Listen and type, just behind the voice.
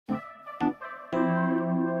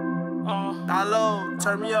Hello,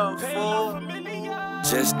 turn me up, fool.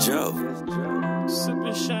 Just Joe.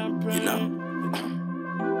 Sipping champagne. You know.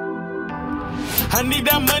 I need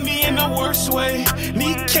that money in the worst way.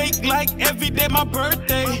 Need cake like every day my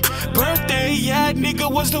birthday. Yeah,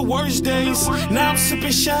 nigga, was the worst days. Now I'm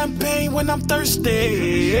sipping champagne when I'm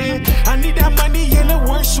thirsty. I need that money in the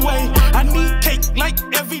worst way. I need cake like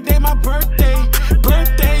every day my birthday.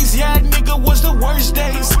 Yeah, nigga, was the worst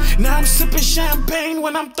days. Now I'm sipping champagne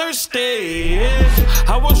when I'm thirsty.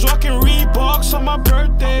 I was rocking Reeboks on my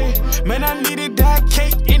birthday. Man, I needed that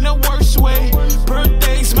cake in the worst way.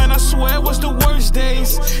 Birthdays, man, I swear was the worst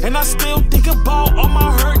days. And I still think about all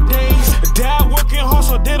my hurt days. Dad working hard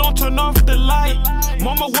so they don't turn off the light.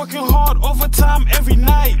 Mama working hard overtime every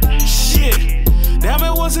night. Shit, damn,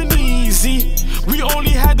 it wasn't easy. We only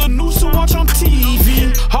had the news to watch on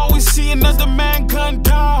TV. Always see another man gunned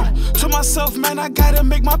down. To myself, man, I gotta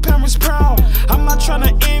make my parents proud. I'm not trying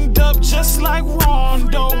to end up just like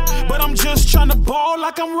Rondo, but I'm just trying to ball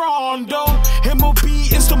like I'm Rondo. MOB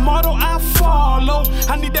is the motto I follow.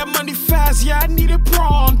 I need that money fast, yeah, I need it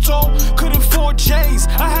pronto. Couldn't afford J's,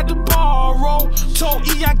 I had to borrow. Told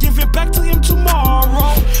E I give it back to him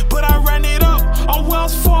tomorrow, but I ran it up on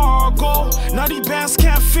Wells Fargo. Now these bands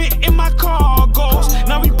can't fit in my cargoes.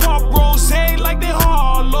 Now we pop rosé like they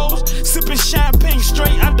hollows. Sipping champagne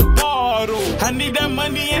straight out the bottle. I need that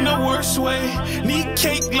money in the worst way. Need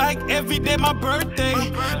cake like every day my birthday.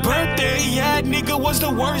 Yeah, nigga, was the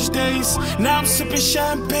worst days. Now I'm sipping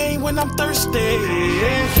champagne when I'm thirsty.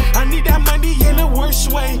 I need that money in the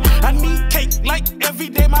worst way. I need cake like every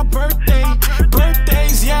day my birthday.